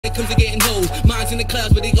comes to getting hoes. Mine's in the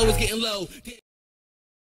clouds, but they always getting low.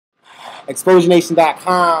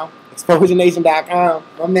 ExposureNation.com. ExposureNation.com.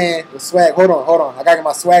 My man, the swag. Hold on. I gotta get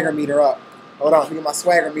my swagger meter up. Hold on, let me get my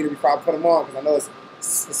swagger meter before I put them on, because I know it's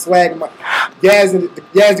the swag. Yazz,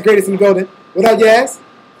 Yazz the greatest in the building. What up, Yazz?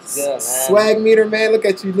 Yeah, man. Swag meter, man. Look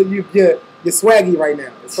at you. You're swaggy right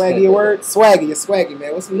now. Is swaggy a word? Swaggy. You're swaggy,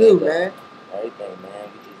 man. What's new, man? Everything, man.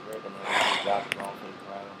 We just working on it. We just dropped it on for the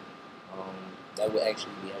crowd. That will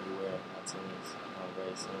actually be everywhere on iTunes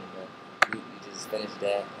very soon. But we just finished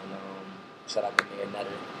that. And shout out to Mayor Nutter.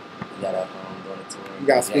 We got doing a tour. You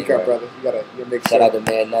gotta speak up, brother. You make shout out to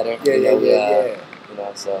Mayor Nutter. Yeah. You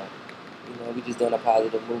know, so we just doing a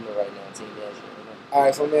positive movement right now, Team Yazz. All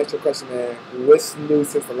right, so let me ask you a question, man. What's new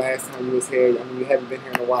since the last time you was here? I mean, you haven't been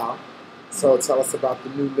here in a while. So tell us about the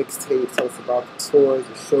new mixtape. Tell us about the tours,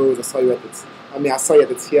 the shows. I saw you at the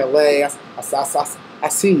TLA. I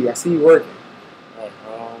see you. I see you working. Right.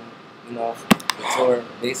 The tour.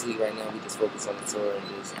 Basically, right now we just focus on the tour and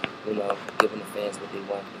just giving the fans what they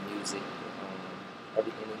want, the music,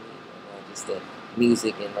 everything they need. Just the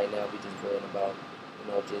music, and right now we just worrying about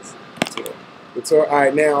just the tour. The tour. All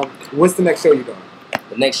right, now what's the next show you're doing?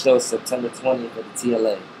 The next show is September 20th at the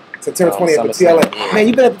TLA. September 20th at the TLA. Yeah. Man,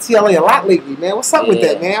 you've been at the TLA a lot lately, man. What's up with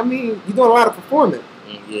that, man? I mean, you're doing a lot of performing.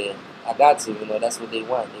 Yeah, I got to. That's what they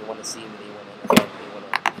want. They want to see me. They want to,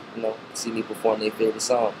 see me perform their favorite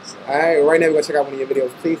songs. So. All right, right now we're gonna check out one of your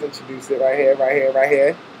videos. Please introduce it right here. Hey,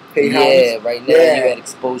 right now you're at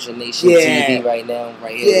Exposure Nation TV right now,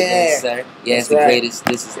 right here with us, sir. Yeah, it's the greatest.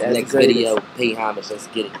 This is the next video. Pay homage. Let's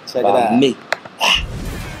get it. Check it out. Me.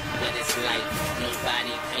 What it's like,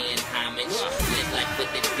 nobody paying homage. Live like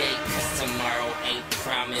with the day, cause tomorrow ain't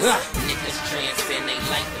promised. Niggas transcend they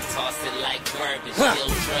like to toss it like garbage.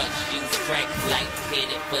 Still drugs, use crack like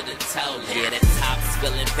hit it for the toilet. Yeah, the top's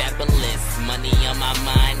feeling fabulous. Money on my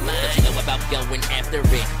mind, but you know about going after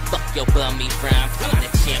it. Fuck your bummy rhyme, I'm the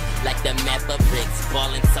champ like the Mavericks.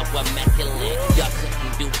 Ballin' so immaculate, y'all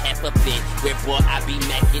couldn't do half a bit. Where boy I be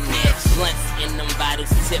macking it. Blunts in them bottles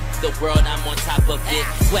tip the world, I'm on top of it.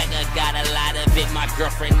 Swagger got a lot of it. My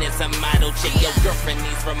girlfriend is a model chick. Your girlfriend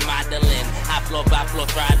needs remodeling. High floor by floor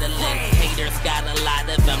throttling. Haters got a lot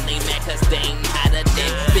of them. They mad cause they ain't hot a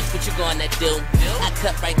dick. Bitch, what you gonna do? I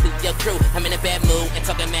cut right through your crew. I'm in a bad mood and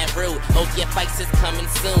talking mad rude. Oh yeah, fights is coming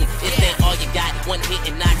soon. Is that all you got? One hit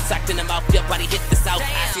and knock, socked in the mouth. Your body hit the south.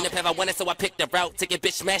 I seen a path I wanted, so I picked a route. Take a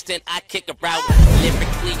bitch smashed and I kick a route.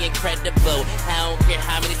 Lyrically incredible. I don't care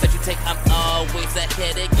how many steps you take. I'm always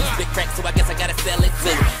ahead of you. Big crack, so I guess I gotta sell it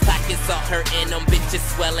too. Pockets all hurting, them bitches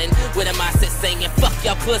swelling. With a mindset saying, fuck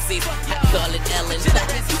y'all pussies. I call it Ellen,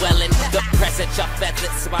 swelling. The press at y'all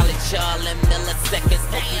feathers, swallow y'all in milliseconds.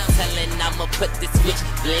 Oh, you telling I'ma put this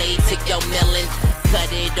switchblade to your melon. Cut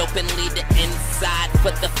it open, leave the inside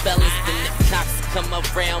for the fellas. Then the cops come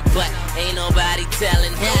around, but ain't nobody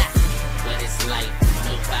telling what it's like.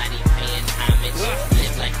 Nobody paying homage.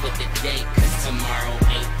 Live like with the day, cause tomorrow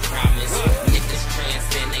ain't promised. Niggas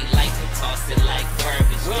transcend, they like to toss it like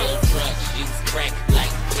garbage. Deal drugs, use crack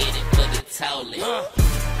like hit it for the toilet.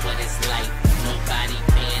 What it's like, nobody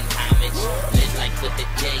paying homage. Live like with the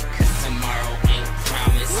day, cause tomorrow ain't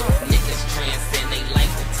promised. Niggas transcend, they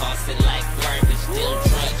like to toss it like garbage. Deal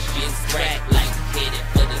drugs, use crack like hit it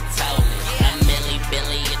for the toilet. A milli,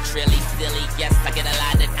 Billy, a trilly, silly. Yes, I get a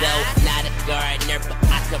lot of dough. Not a gardener, but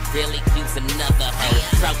I could really use another hoe.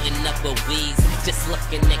 Sprouting up with weeds, just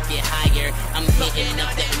looking to get higher. I'm hitting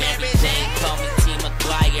up that Mary Jane, call me T.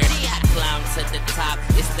 McGuire. I climb to the top,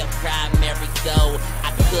 it's the primary goal.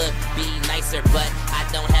 I could be nicer, but I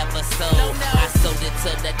don't have a soul. I sold it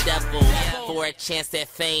to the devil for a chance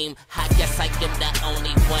at fame. I guess I am the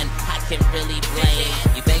only one I can really blame.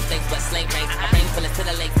 You bang things but slang ranks. My brain pulling to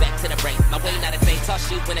the legs, back to the brain. My way not the same.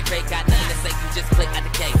 Toss you in a crate, got nothing to say. You just click out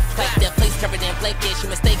the game. Fight the place covered in blanket.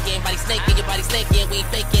 You mistaken, body snaking, your body snaking. We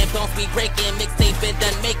ain't faking, bones be breaking. Mixtape been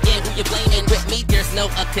done making. Who you blaming? With me, there's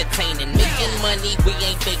no containing. Making money, we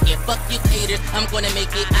ain't faking. Fuck you haters, I'm gonna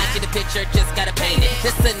make it. I get a picture, just gotta paint it.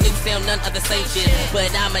 This a new sound, none of the same shit.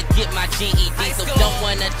 But I'ma get my GED, so don't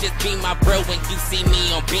wanna just be my bro when you see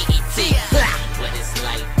me on BET. What it's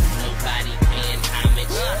like, nobody paying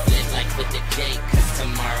homage. Live like with the day, cause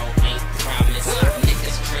tomorrow ain't promised.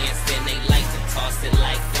 Niggas transcend, they like to toss it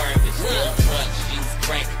like garbage. Deal drugs, use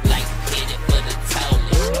crack like hit it for the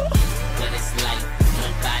toilet. What it's like,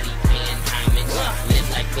 nobody paying homage. Live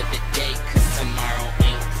like with the day, cause tomorrow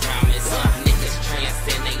ain't promised. Niggas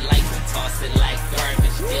transcend, they like to toss it like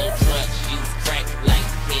garbage. Deal drugs, use crack like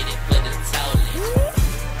hit it for the toilet.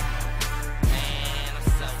 Man, I'm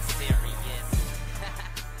so serious.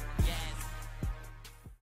 Yes.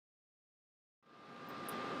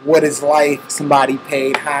 What is life? Somebody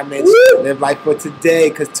paid homage. Live life for today,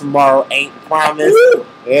 because tomorrow ain't promised.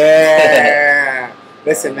 Yeah.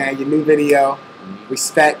 Listen, man, your new video.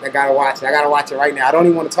 Respect. I gotta watch it. I gotta watch it right now. I don't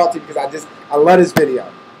even want to talk to you because I love this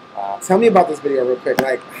video. Tell me about this video real quick.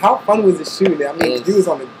 Like, how fun was it shooting? I mean, you was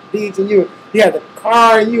on the beach and you had the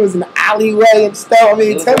car and you was in the alleyway and stuff. I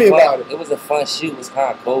mean, tell me about it. It was a fun shoot. It was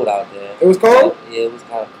kind of cold out there. It was cold? Yeah, it was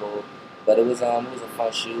kind of cold. But it was a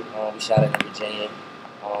fun shoot. We shot it in Virginia.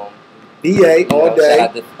 BA all day.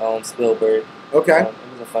 Shout out to Spielberg. Okay.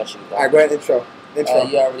 It was a fun shoot. All right, go ahead, intro. You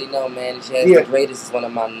already know, man. Yazz the Greatest is one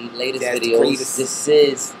of my latest videos. This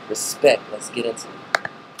is Respect. Let's get into it.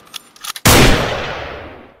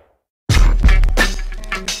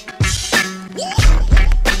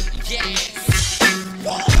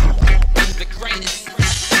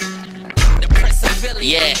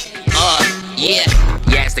 Yeah, yeah.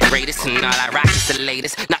 Yazz the greatest, and all I rock is the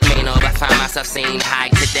latest. Not main over, I find myself saying hi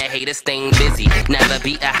to the haters. Staying busy, never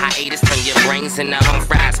be a hiatus. Turn your brains into home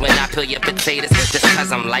fries when I peel your potatoes. Just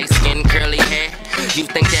cause I'm light skinned, curly hair. You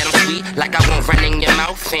think that I'm sweet, like I won't run in your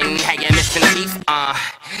mouth and have you missing teeth?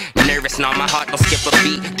 Nervous, now my heart don't skip a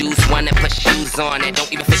beat. Dudes wanna put shoes on that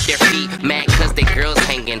don't even fit their feet. Mad cause they girls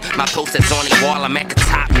hanging. My poster's on the wall, I'm at the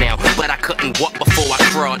top now. But I couldn't walk before I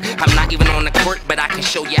crawled. I'm not even on the court, but I can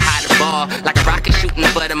show you how to ball. Like a rocket shooting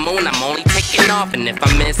for the moon, I'm only taking off. And if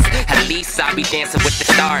I miss, at least I'll be dancing with the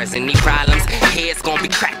stars. Any problems, heads gonna be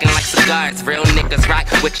cracking like cigars. Real niggas rock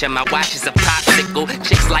with you, my watch is a popsicle.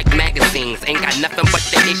 Chicks like magazines, ain't got nothing but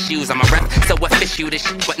the issues. I'm a rep, so official this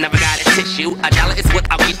shit, but never got a tissue. $1 is what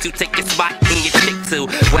I'll get to, take your spot and your chick too.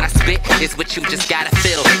 What I spit is what you just gotta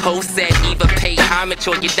feel. Ho said either pay homage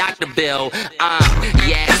or your doctor bill.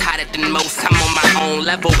 Yeah, it's hotter than most. I'm on my own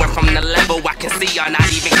level, where from the level I can see y'all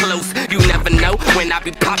not even close. You never know when I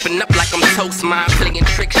be popping up like I'm toast. Mind playing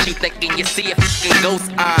tricks, you thinking you see a fucking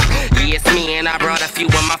ghost. Yeah, it's me and I brought a few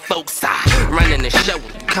of my folks. Running the show,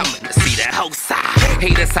 coming to see the host.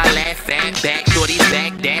 Haters I laugh at, back shorties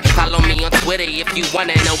back that. Follow me on Twitter if you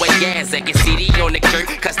wanna know what Yazz. I get CD on the curb,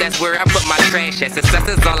 cause that's where I put my trash at. Success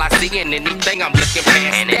is all I see and anything I'm looking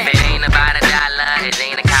past. And if it ain't about $1, it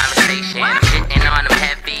ain't a conversation. I'm shitting on them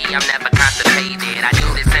heavy, I'm never constipated. I do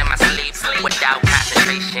this in my sleep without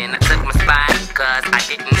concentration. I took my spot cause I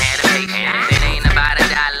didn't have the patience. If it ain't about $1,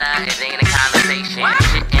 it ain't a conversation. I'm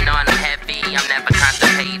shitting on them heavy, I'm never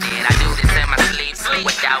constipated. I do this in my sleep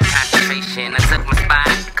without concentration. I took my spot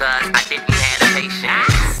cause I didn't have the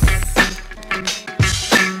patience.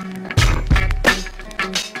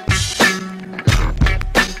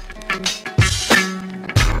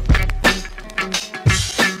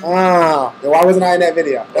 Why wasn't I in that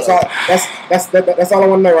video? That's all I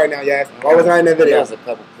want to know right now, Yazz. Why wasn't I in that video? There's a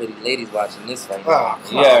couple pretty ladies watching this right now. Oh,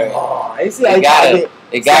 come on. You see how it gotta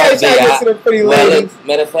be. Pretty ladies.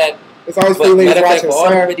 Matter of fact, it's always pretty ladies watching. For all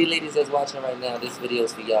the pretty ladies that's watching right now, this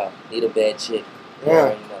video's for y'all. Need a bad chick.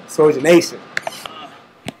 Yeah. Soldier Nation.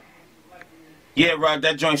 Yeah, Rod,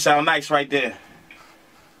 that joint sound nice right there.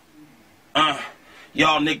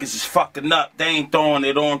 Y'all niggas is fucking up. They ain't throwing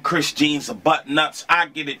it on Chris jeans or button ups. I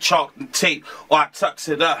get it chalked and tape or I tucks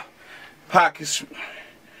it up. Pockets.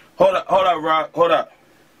 Hold up, Rod. Hold up.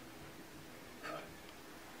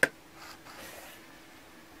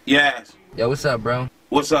 Yazz. Yo, what's up, bro?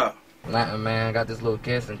 What's up? Nothing, man. I got this little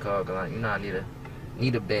casting call. Like, you know, I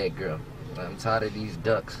need a bad girl. Like, I'm tired of these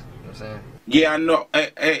ducks. You know what I'm saying? Yeah, I know.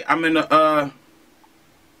 Hey, I'm in the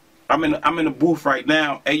I'm in the booth right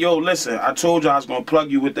now. Hey, yo, listen. I told you I was gonna plug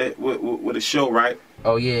you with a show, right?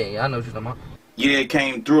 Oh yeah, I know what you're talking about. Yeah, it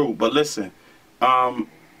came through. But listen, I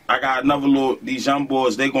got another these young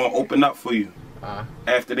boys. They gonna open up for you.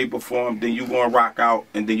 After they perform, then you gonna rock out,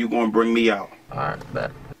 and then you gonna bring me out. All right,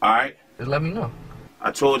 bet. All right. Just let me know.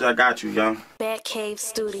 I told you I got you, young. Batcave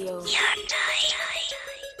Studios.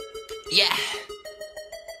 Yeah.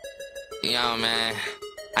 Yo, man.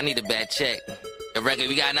 I need a bad check. The record,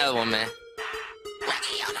 we got another one, man.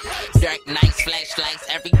 Dark nights, flashlights,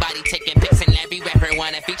 everybody taking pics and every rapper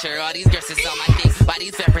wanna feature all these girls on my dick. Why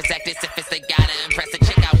these rappers act as if it's they gotta impress a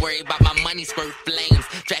chick? I worry about my money, squirt flames.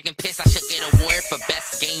 Dragon piss, I should get an award for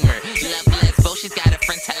best gamer. Love lesbo, she's got a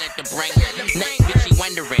friend, tell her to bring her. Next bitch, she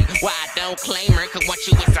wondering why I don't claim her. Cause once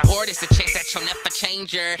you is a whore, it's a chance that you'll never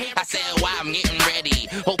change her. I said, why I'm getting ready.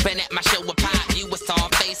 Hoping that my show would pop. You was on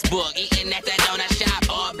Facebook, eating at that donut shop.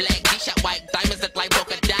 All black, G-shot, white diamonds look like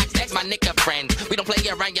polka dots. That's my nigga friends. We don't play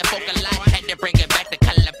around your folk a lot. Had to bring it back to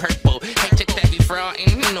color purple. Hey, chicks that be frauding,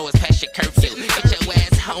 you know it's past your curfew. Get your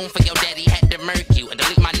ass home for your daddy had to murk you. And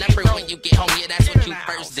delete my number when you get home, yeah, that's what you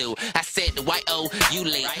first do. I said, Y-O, you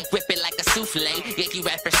late. Whip it like a souffle. Yeah, you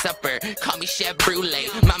rap for supper. Call me Chef Brulee.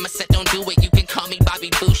 Mama said, don't do it, you can call me Bobby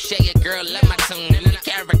Boucher. touche, your girl love my tune. And the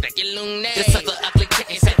character, you loon that. This other ugly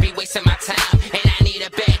chickens that be wasting my time. And I need a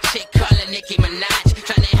bad chick, call her Nicki Minaj.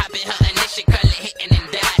 Tryna hop in her initial, call it hitting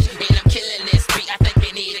and dodge. And I'm killing this beat, I think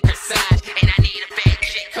you need a corsage. And I need a bad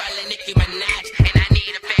chick, call her Nicki Minaj. And I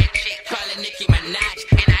need a bad chick, call her Nicki Minaj.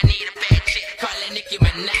 And I need a bad chick, call her Nicki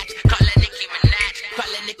Minaj. Call her Nicki Minaj,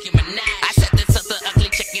 call her Nicki Minaj. I said this other ugly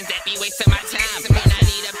chickens that be wasting my time. And I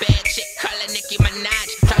need a bad chick, call her Nicki Minaj.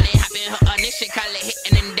 Tryna hop in her initial, call it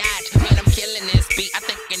hitting and dodge. Man, I'm killing this beat, I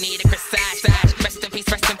think you need a corsage. Rest in peace,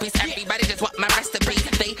 everybody just want my recipe.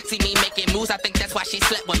 They see me making moves, I think that's why she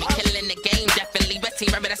slept with me. Killing the game, definitely. Best team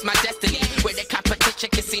ever, that's my destiny. Where the competition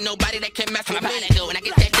can see nobody that can mess with me. I go and I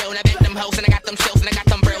get that dough and I bet them hoes and I got them shows and I got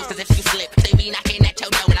them bros. Cause if you slip, they be knocking at your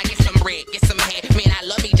door and I get some bread, get some head. Man, I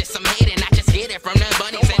love me just some head and I just get it from the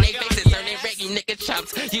bunnies and they faces turning red, you niggas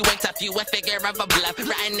chumps. You ain't tough, you a figure of a bluff.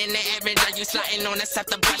 Riding in the average, are you sliding on the set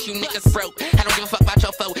the bus? You niggas broke. I don't give a fuck about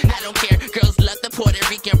your foe, I don't care. Girls love the Puerto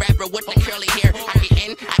Rican rapper with the curly hair. I get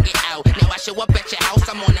in, I get out. Now I show up at your house,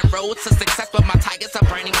 I'm on the road to success, but my tigers are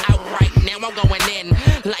burning out right now. I'm going in,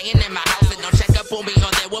 lying in my house, and don't check up on me or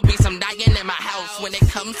there will be some dying in my house. When it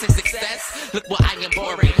comes to success, look what I am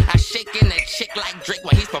boring. I shaking a chick like Drake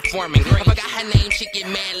when he's performing. I forgot her name, she get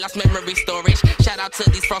mad, lost memory storage. Shout out to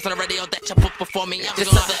these pros on the radio that you put before me. I'm just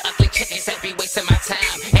other ugly chickens that be wasting my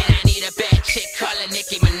time. And I need a bad chick, call her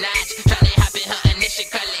Nicki Minaj. Tryna hop in her initial,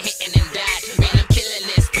 call it hitting and dodge. Man, I'm killing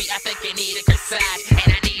this beat, I think you need a corsage. And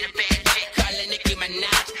I need a bad chick, call her Nicki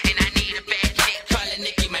Minaj. And I need a bad chick, call her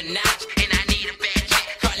Nicki Minaj. And I need a bad chick,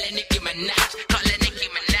 call her Nicki Minaj. Call her Nicki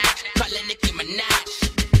Minaj, call her Nicki Minaj.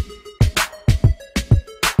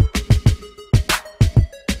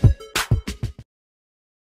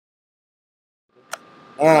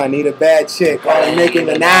 I need a bad chick. Call her Nicki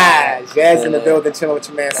Minaj. Yazz in the building, chilling with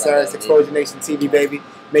your man, sir. It's Exposure Nation TV, baby.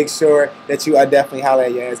 Make sure that you definitely holler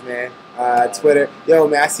at Yazz, man. Twitter. Yo,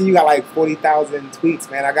 man, I see you got like 40,000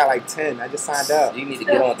 tweets, man. I got like 10. I just signed up. You need to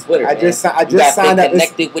get on Twitter, I just signed up.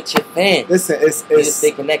 Connected with your fans. Listen, it's you just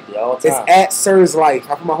stay connected all the time. It's at Sir's Life.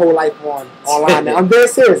 I put my whole life online now. I'm very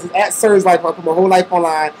serious. It's at Sir's Life. I put my whole life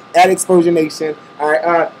online at Exposure Nation. All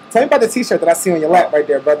right. Tell me about the T-shirt that I see on your lap right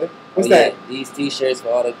there, brother. What's that? These T-shirts for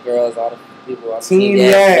all the girls, all the people. Team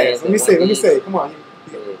Yazz. Let me see. Come on.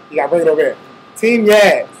 You got to bring it over here. Team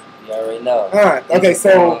Yazz. You already know. Okay,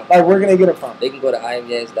 so like, where can they get it from? They can go to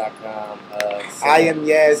IamYazz.com.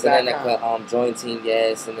 IamYazz.com. Join Team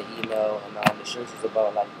Yazz, send an email, and the shirts is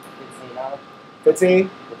about like $15. 15?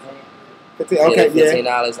 15. Okay, $15.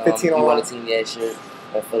 $15 you want a Team Yazz shirt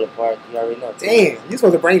that full apart? You already know. Damn, you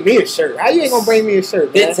supposed to bring me a shirt. How you ain't gonna bring me a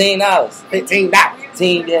shirt? Man? $15. $15.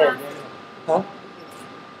 Team Yazz. Huh?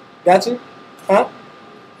 Got you? Huh?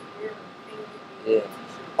 Yeah.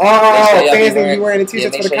 Oh, fans think you wearing the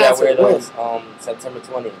T-shirts for the concert. Make sure y'all wear those September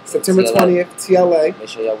 20th. September 20th, TLA. Make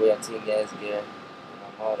sure y'all wear Team Yazz gear.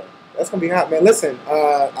 All that. That's gonna be hot, man. Listen,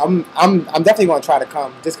 I'm definitely gonna try to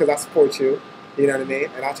come just because I support you. You know what I mean?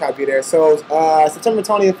 And I'll try to be there. So September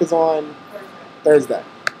 20th is on Thursday.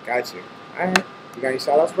 Got you. All right. You got any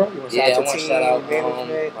shout outs, bro? You want to shout out your team? Shout out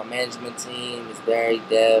my management team. It's Barry,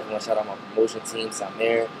 Dev. I want to shout out my promotion team,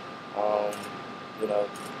 Samir.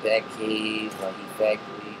 Back Cave, Heat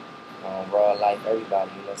Factory, Raw Life, everybody,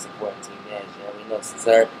 supporting Team Yazz. You already know,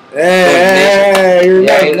 sir. Hey,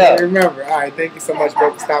 remember. All right, thank you so much,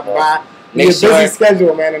 bro, for stopping by. You have a busy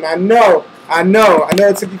schedule, man, and I know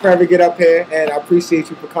it took you forever to get up here, and I appreciate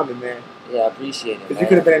you for coming, man. Yeah, I appreciate it, because you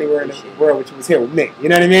could have been anywhere in the world, but you was here with me. You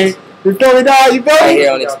know what I mean? You feel me, dog? You feel me? Right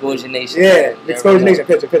here on Exposure Nation. Yeah, Exposure Nation.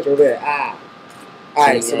 Picture over there. All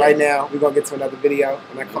right, so right now, we're going to get to another video.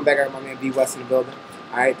 When I come back, I got my man B. West in the building.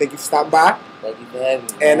 All right, thank you for stopping by. Thank you for having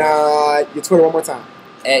me. And your Twitter one more time.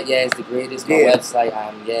 At Yazz the Greatest. My website,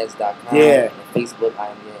 IamYazz.com. Yeah. And Facebook,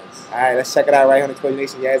 IamYazz. All right, let's check it out right here on Exposure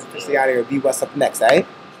Nation. Yazz officially out here. B. West up next, all right?